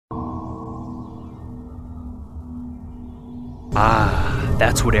Ah,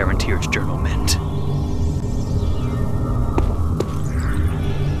 that's what Erentier's journal meant.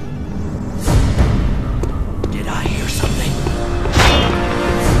 Did I hear something?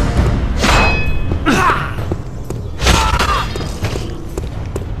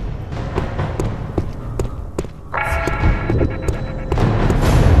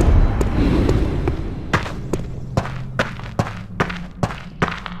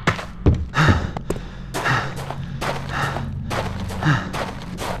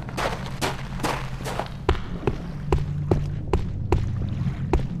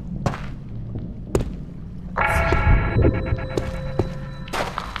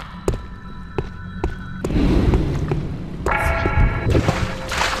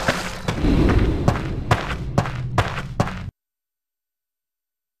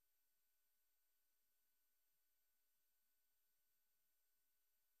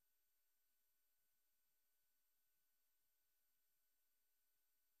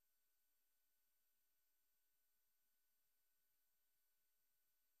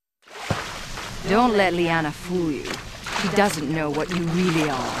 Don't let Liana fool you. She doesn't know what you really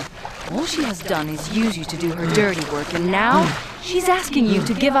are. All she has done is use you to do her dirty work, and now she's asking you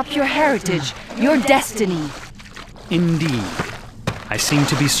to give up your heritage, your destiny. Indeed. I seem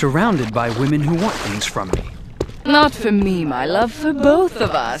to be surrounded by women who want things from me. Not for me, my love, for both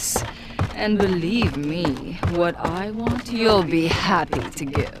of us. And believe me, what I want, you'll be happy to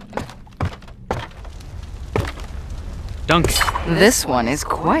give. Duncan. This one is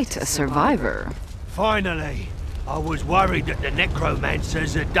quite a survivor. Finally! I was worried that the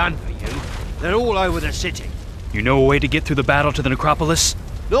necromancers are done for you. They're all over the city. You know a way to get through the battle to the necropolis?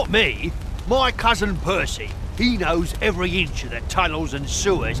 Not me. My cousin Percy. He knows every inch of the tunnels and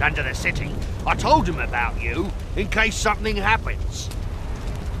sewers under the city. I told him about you, in case something happens.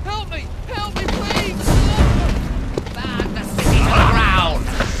 Help me! Help me, please! Burn the city to the ground!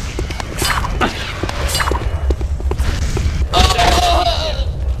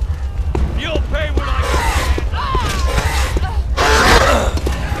 You'll pay when I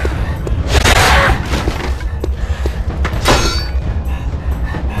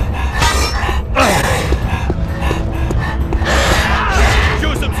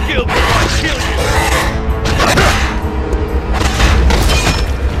show some skill before I kill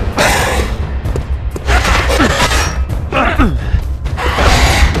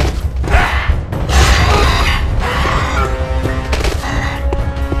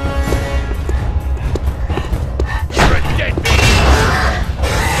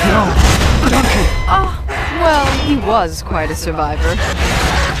He was quite a survivor.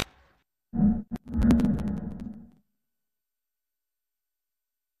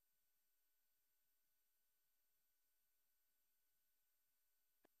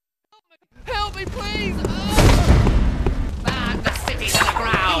 Help me, please! Burn the city to the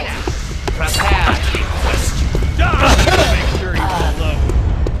ground! Prepare to be questioned! Make sure he's below.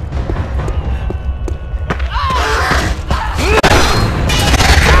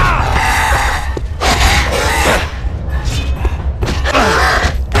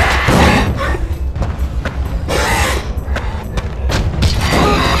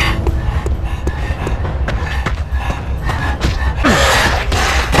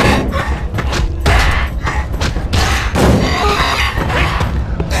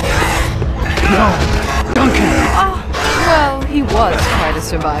 He was quite a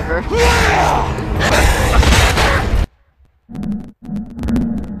survivor.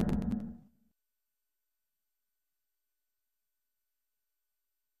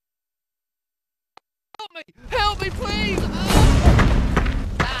 Help me, please!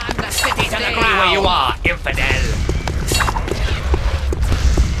 Burn the city to the ground! Where you are, infidel!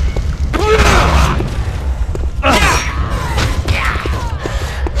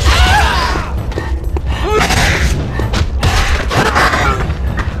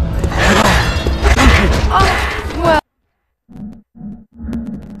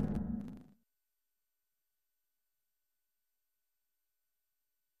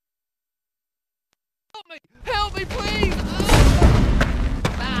 Help me, please!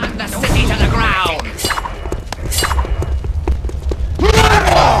 Burn the city to the ground!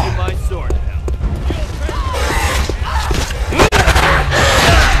 My sword now.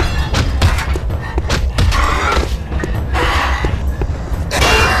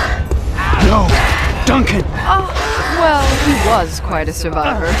 No! Duncan! Well, he was quite a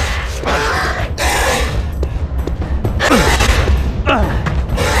survivor.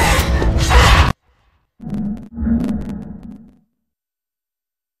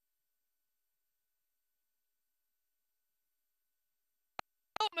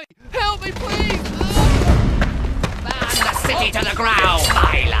 Help me, please! Burn the city city to the ground,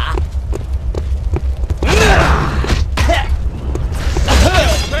 Myla!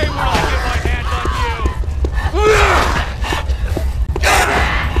 Pay when I get my hands on you!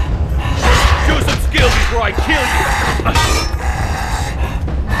 Show some skill before I kill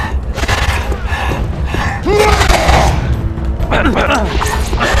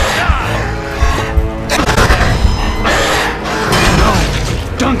No!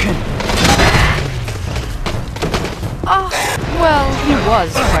 Duncan! Ah, well, he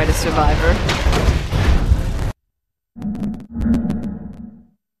was quite a survivor.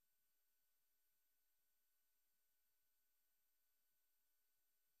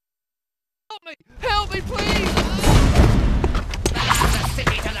 Help me, please! The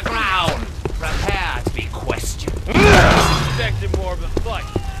city to the ground! Prepare to be questioned. expecting more of a fight.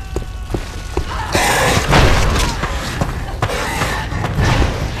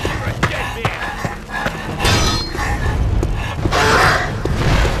 You're a dead man.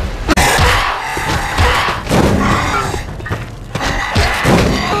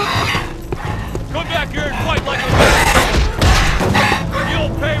 Come back here and fight like a man.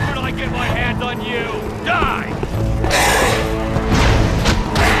 You'll pay when I get my hands on you. Die!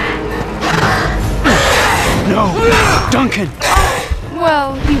 No! Duncan!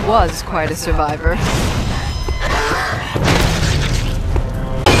 Well, he was quite a survivor.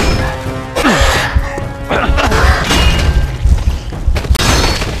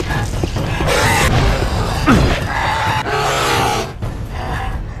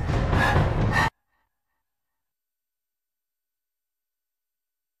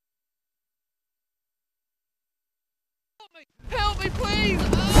 Help me, please!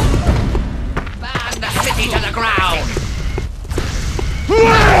 Ban the city to the ground!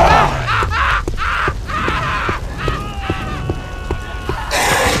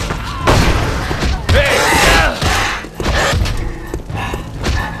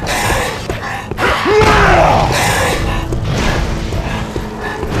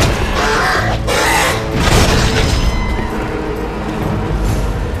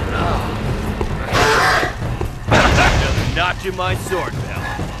 Notch in my sword belt.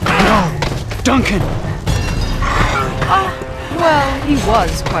 No! Duncan! Ah, well, he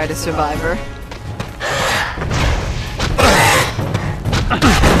was quite a survivor.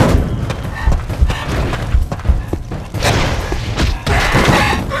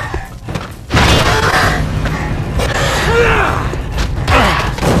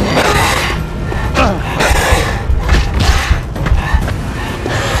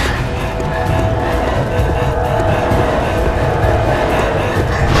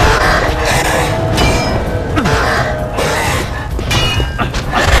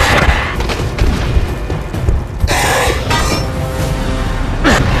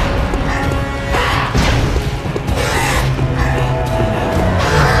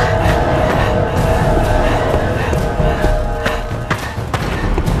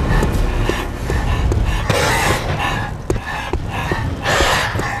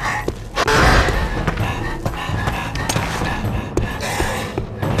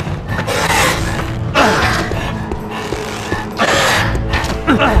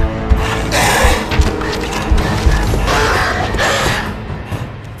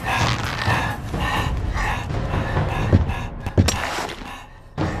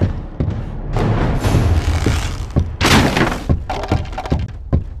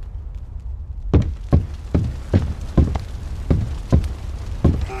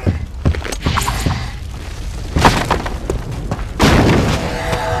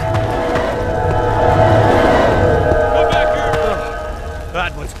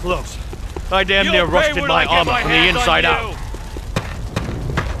 Close. I damn near rusted my armor from the inside out.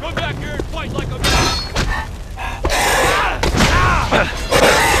 Come back here and fight like a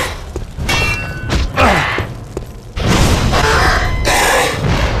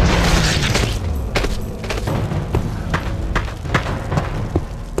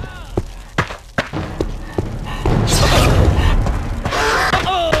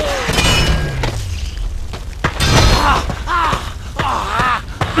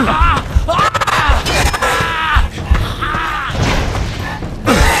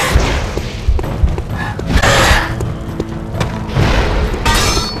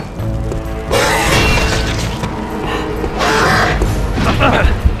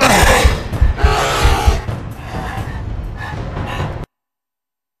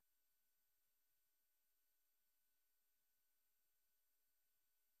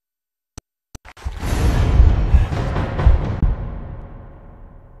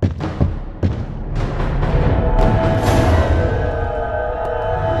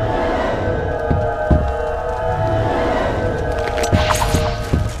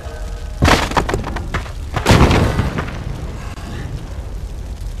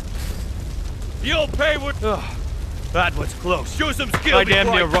was close. Show some skill I damn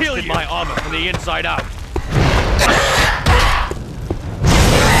before near I kill rusted you. my armor from the inside out.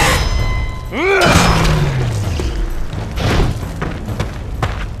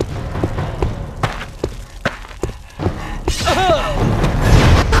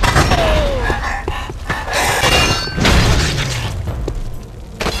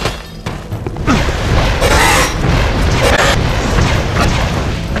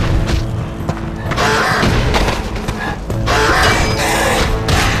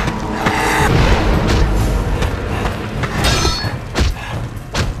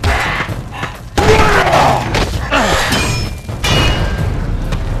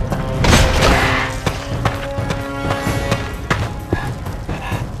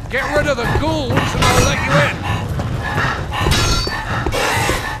 Get rid of the ghouls and I'll let you in.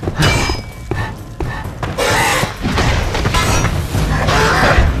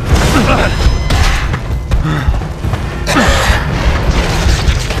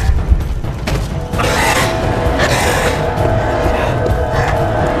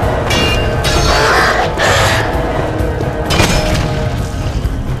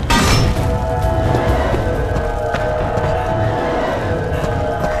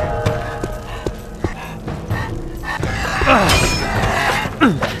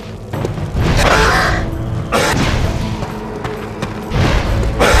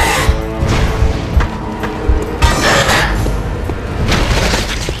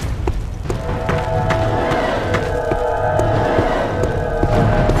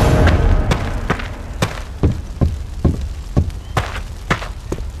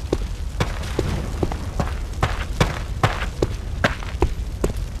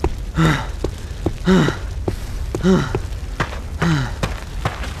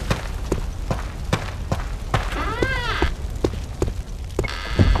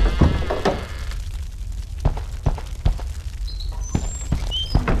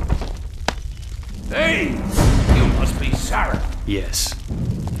 Hey! You must be Sareth. Yes.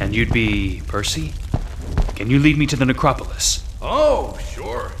 And you'd be Percy? Can you lead me to the necropolis? Oh,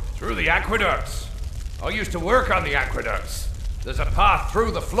 sure. Through the aqueducts. I used to work on the aqueducts. There's a path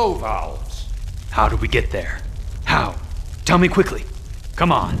through the flow valves. How do we get there? How? Tell me quickly.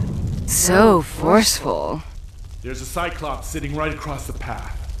 Come on. So forceful. There's a Cyclops sitting right across the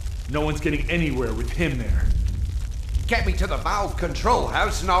path. No one's getting anywhere with him there. Get me to the valve control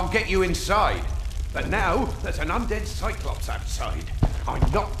house and I'll get you inside. But now, there's an undead Cyclops outside.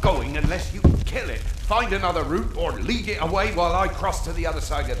 I'm not going unless you kill it. Find another route or lead it away while I cross to the other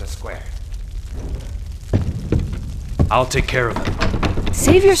side of the square. I'll take care of him.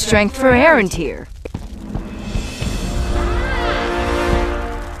 Save your strength for errand here.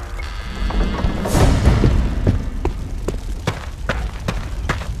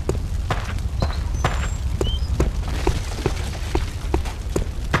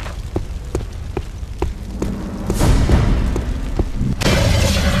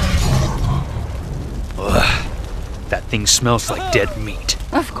 That thing smells like dead meat.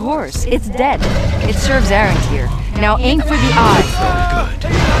 Of course, it's dead. It serves errand here. Now aim for the eye.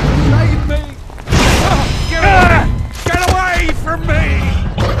 Good. Save me! Get away from me!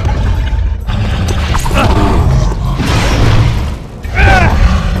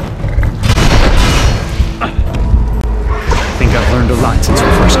 I think I've learned a lot since we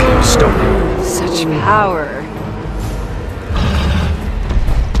first came to Stonehelm. Such power.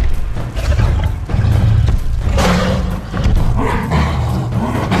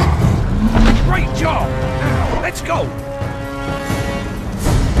 Great job! Now, let's go!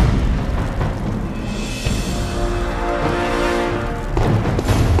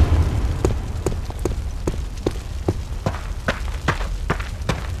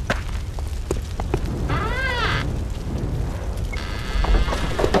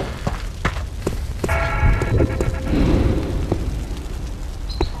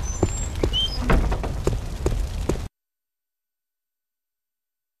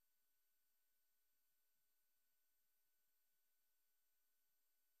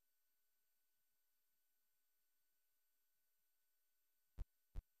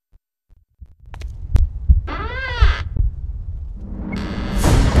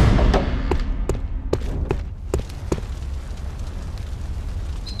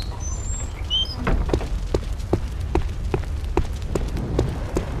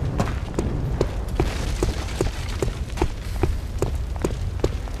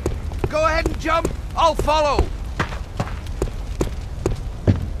 Go ahead and jump. I'll follow.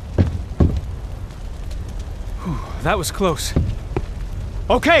 That was close.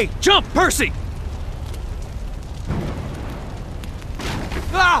 Okay, jump, Percy!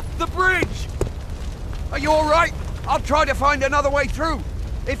 Ah, the bridge! Are you all right? I'll try to find another way through.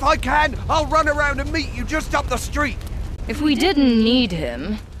 If I can, I'll run around and meet you just up the street. If we didn't need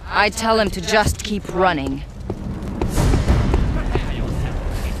him, I'd tell him to just keep running.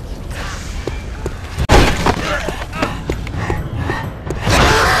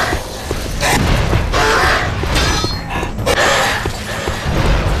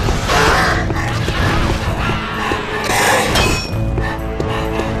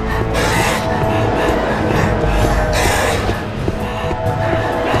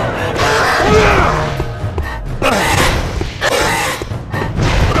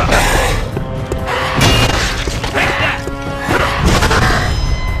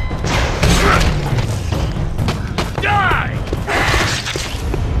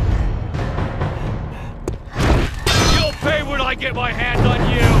 Get my hands on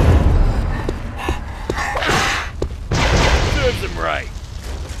you! Serves him right.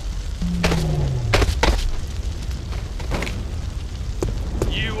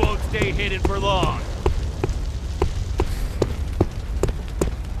 You won't stay hidden for long.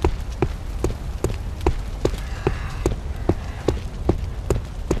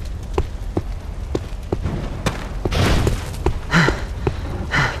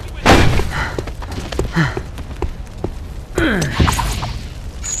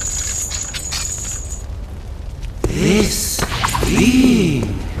 This being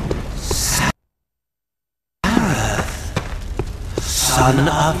Sareth, son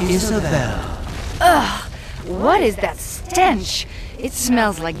of Isabel. Ugh! What is that stench? It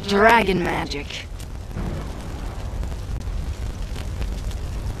smells like dragon magic.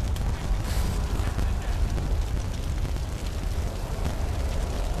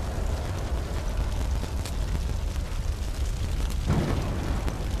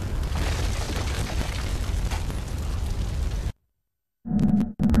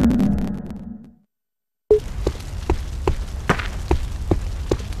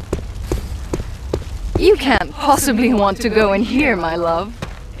 You can't possibly want to go in here, my love.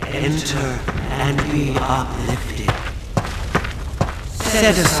 Enter and be uplifted.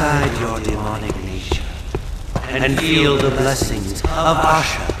 Set aside your demonic nature and feel the blessings of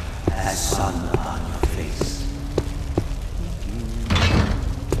Asha as sun upon your face.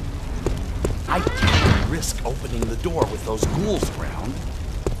 I can't risk opening the door with those ghouls around.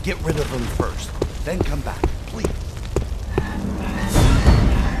 Get rid of them first, then come back, please.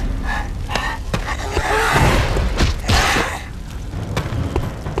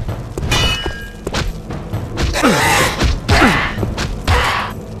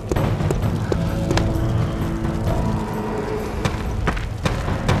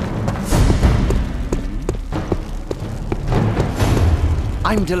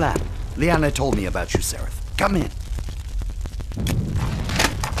 I'm Delan. Liana told me about you, Sareth. Come in.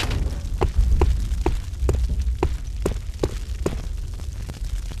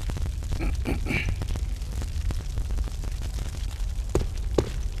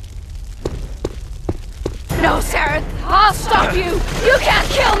 No, Sareth! I'll stop you! You can't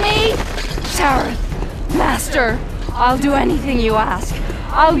kill me! Sareth, Master, I'll do anything you ask.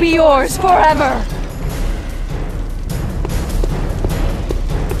 I'll be yours forever!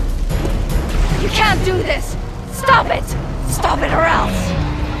 You can't do this! Stop it! Stop it or else!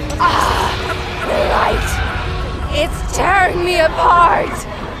 Ah! The light! It's tearing me apart!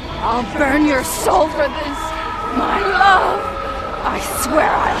 I'll burn your soul for this! My love! I swear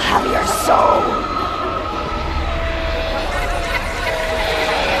I'll have your soul!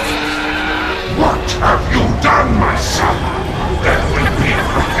 What have you done, my son? There will be a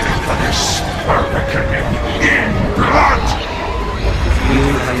reckoning for this, a reckoning in blood! You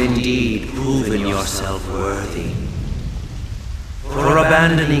have indeed proven yourself worthy. For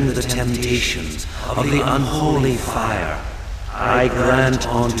abandoning the temptations of the unholy fire, I grant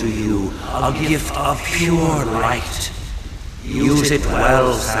unto you a gift of pure light. Use it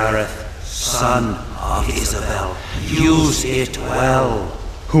well, Sareth, son of Isabel. Use it well.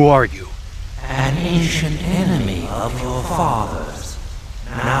 Who are you? An ancient enemy of your fathers.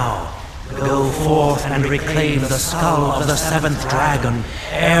 Now, go forth and reclaim the skull of the seventh dragon,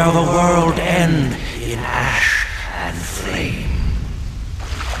 ere the world end in ash and flame.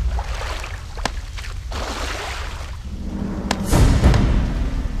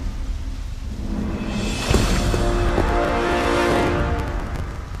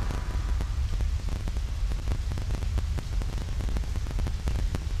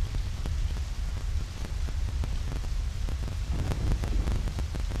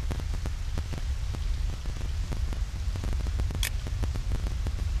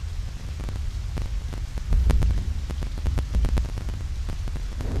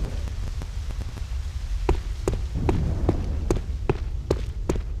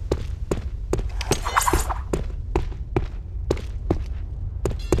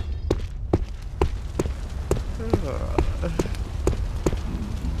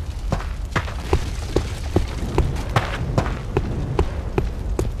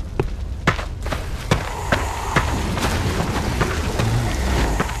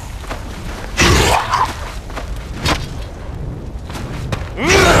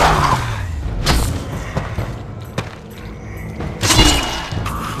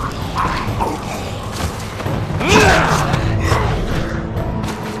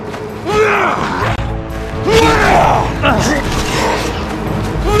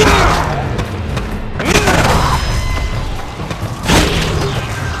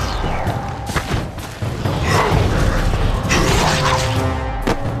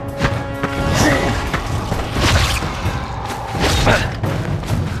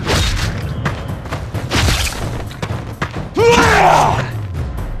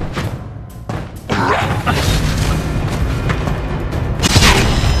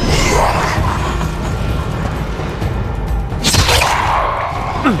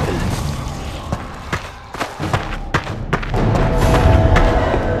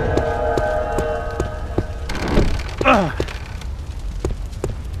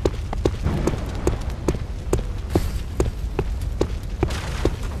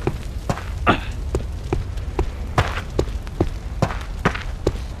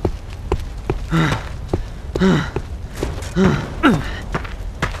 Give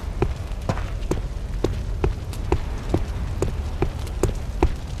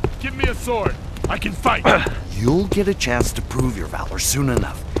me a sword. I can fight. You'll get a chance to prove your valor soon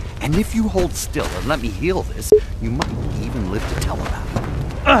enough. And if you hold still and let me heal this, you might even live to tell about it.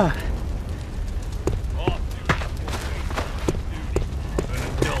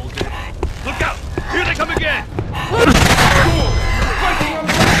 Look out! Here they come again!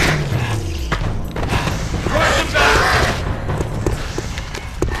 Drive them back!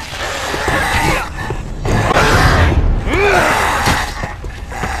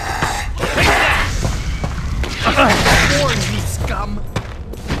 Warn me, scum!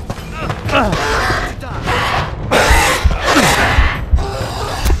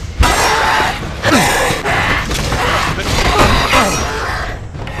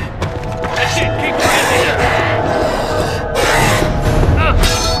 That's it! Keep fighting here!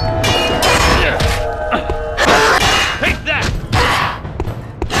 Take that!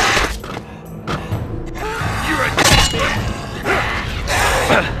 You're a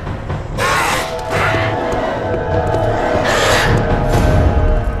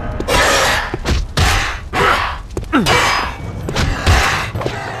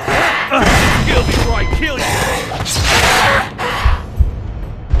kill before I kill you!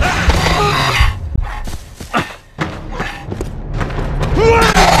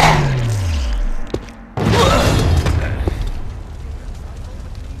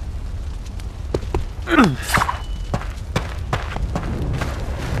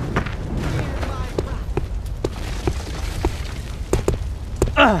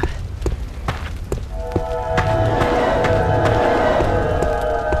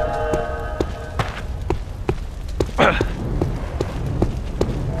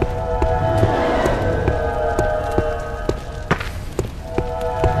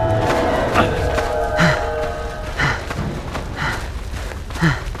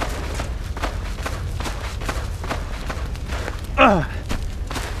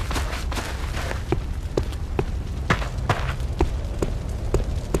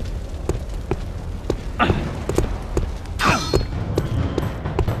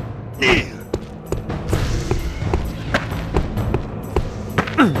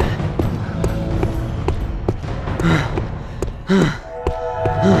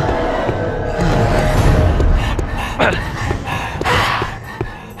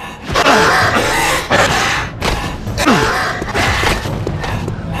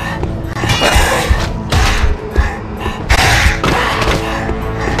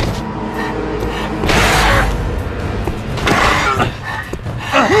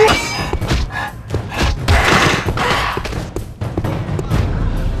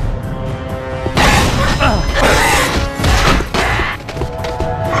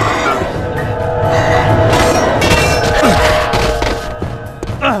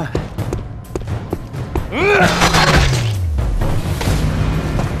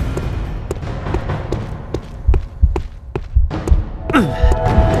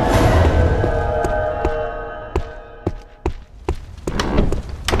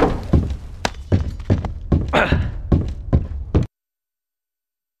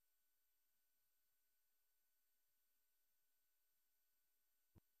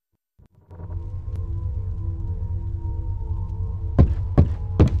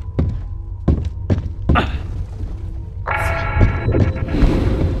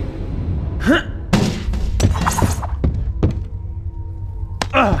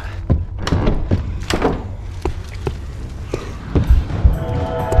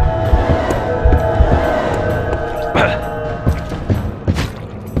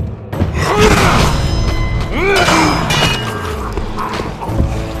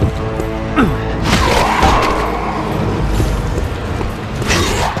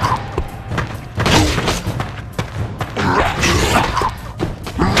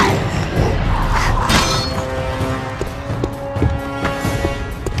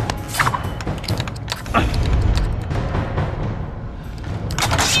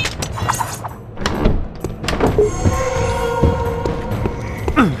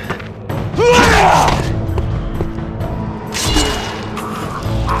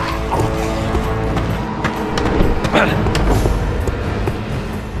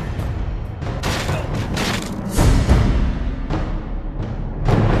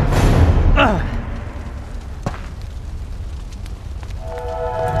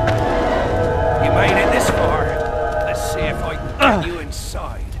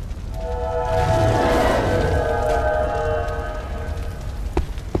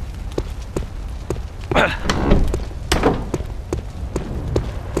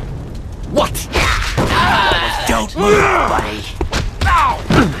 What? Don't move, buddy.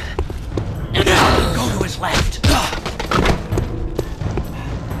 Go to his left.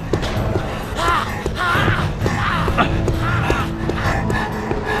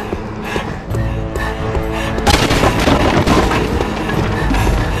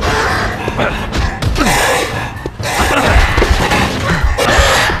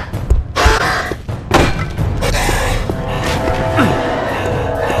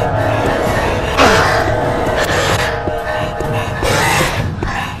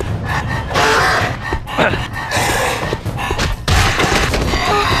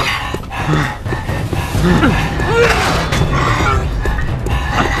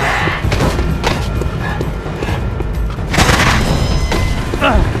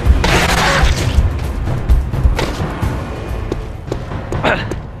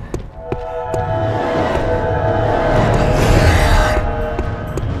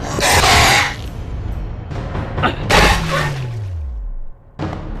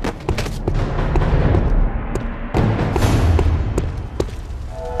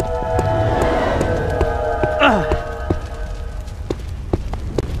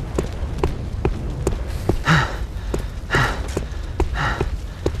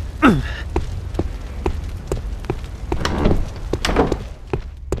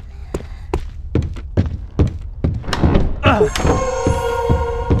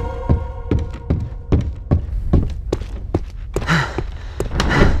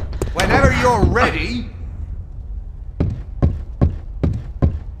 Whenever you're ready.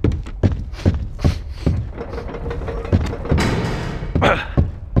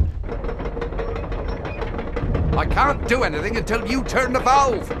 I can't do anything until you turn the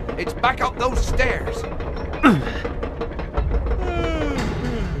valve. It's back up those stairs.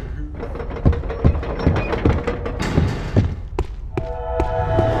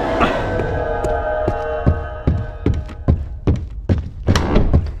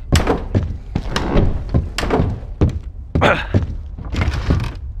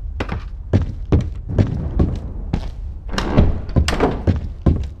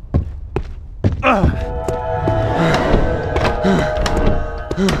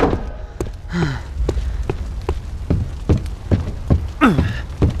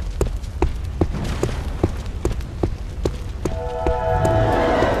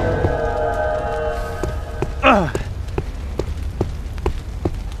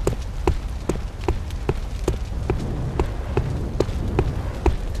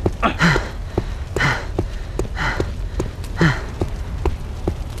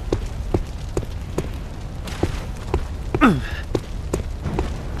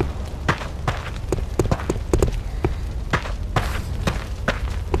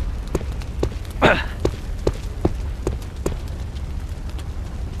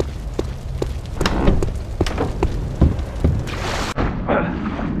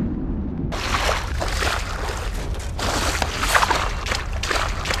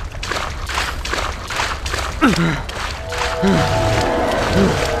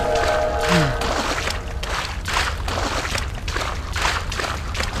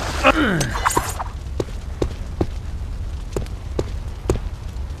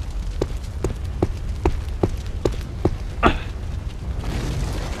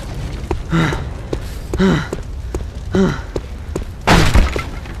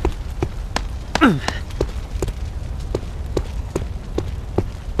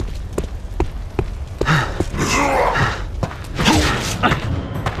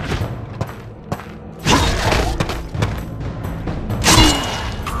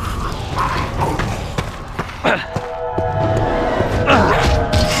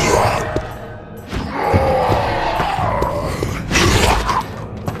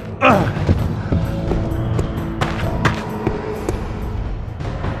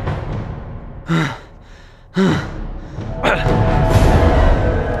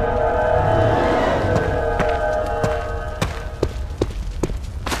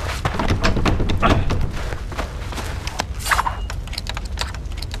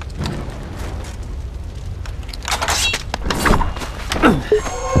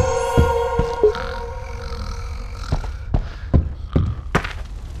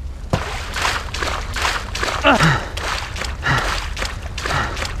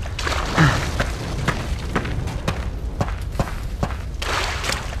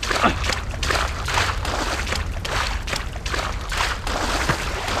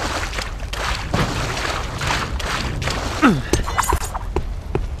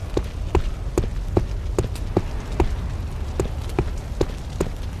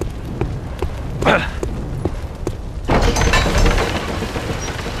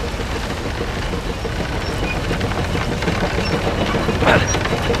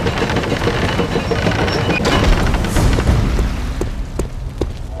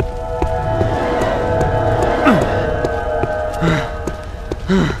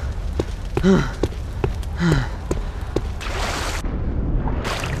 Good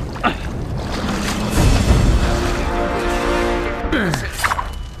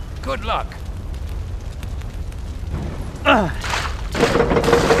luck.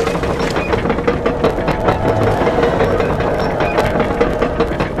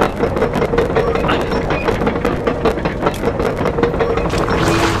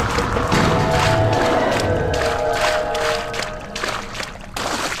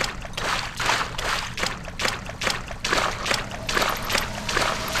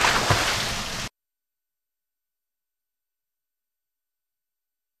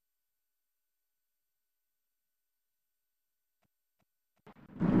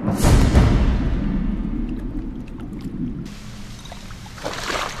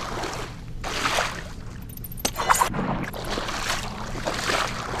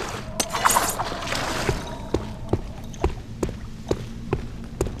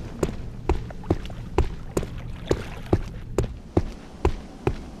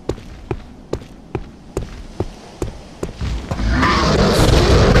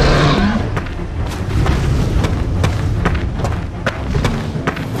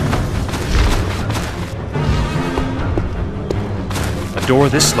 A door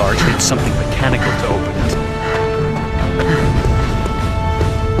this large needs something mechanical to open it.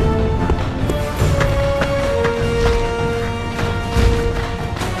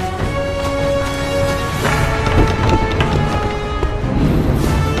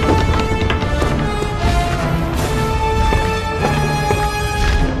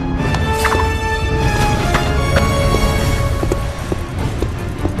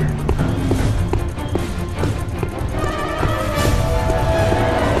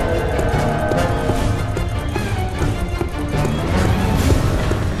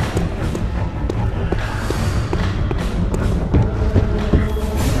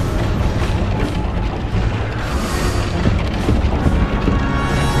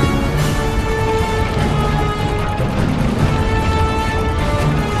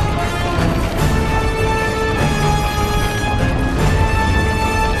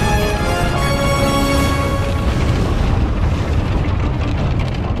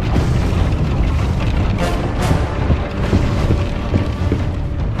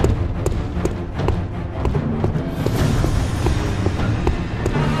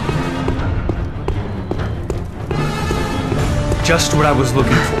 Just what I was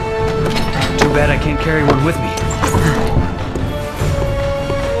looking for. Too bad I can't carry one with me.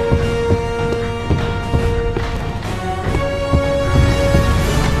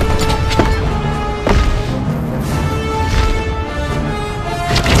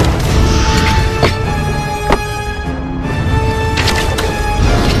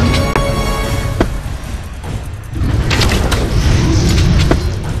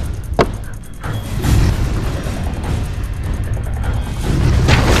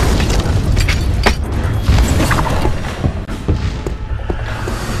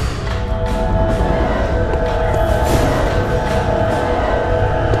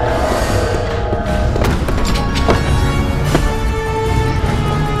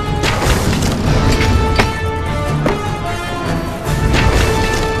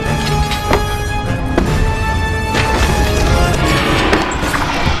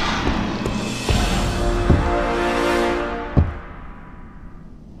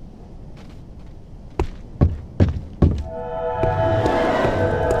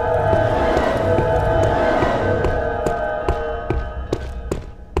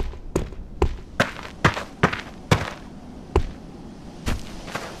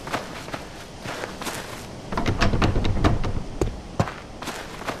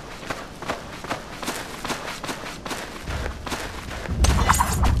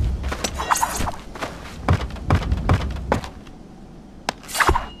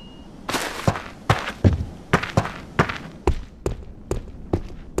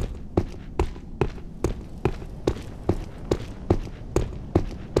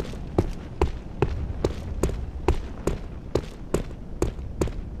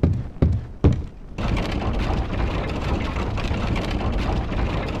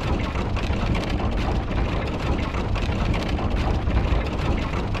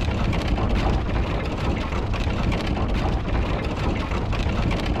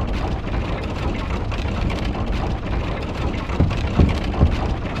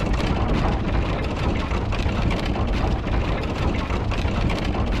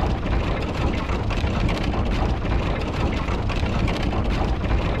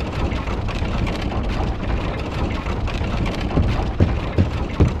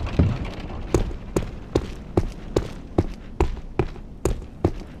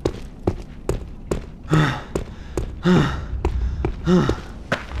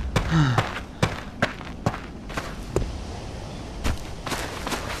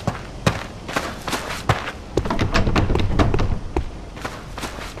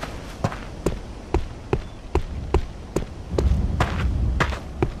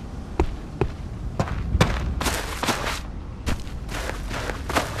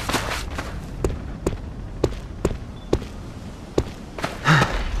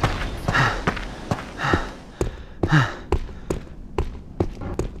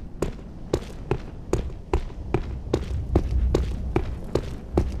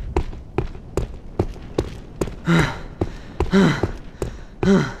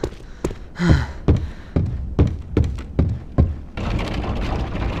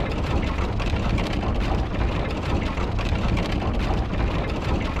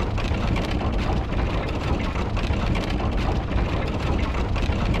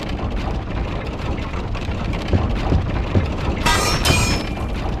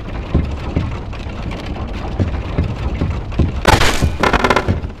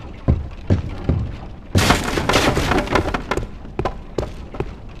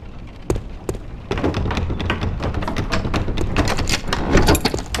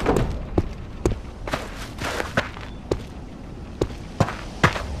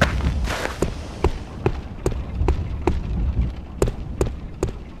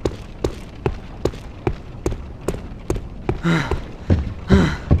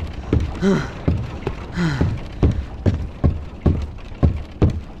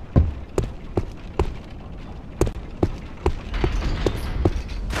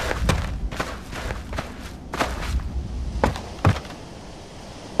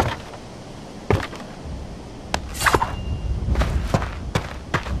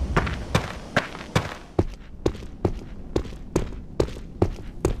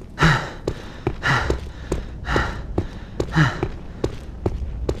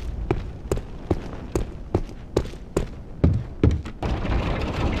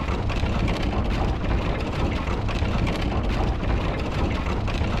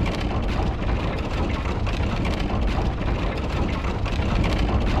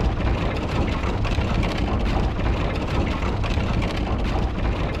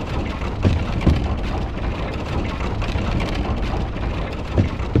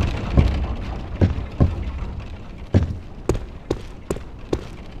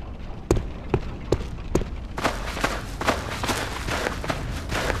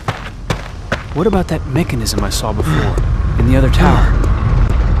 What about that mechanism I saw before, in the other tower?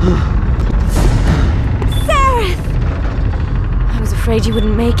 Sareth! I was afraid you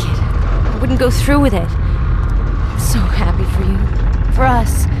wouldn't make it. I wouldn't go through with it. I'm so happy for you. For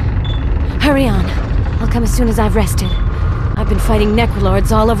us. Hurry on. I'll come as soon as I've rested. I've been fighting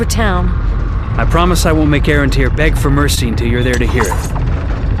necrolords all over town. I promise I won't make Aaron beg for mercy until you're there to hear it.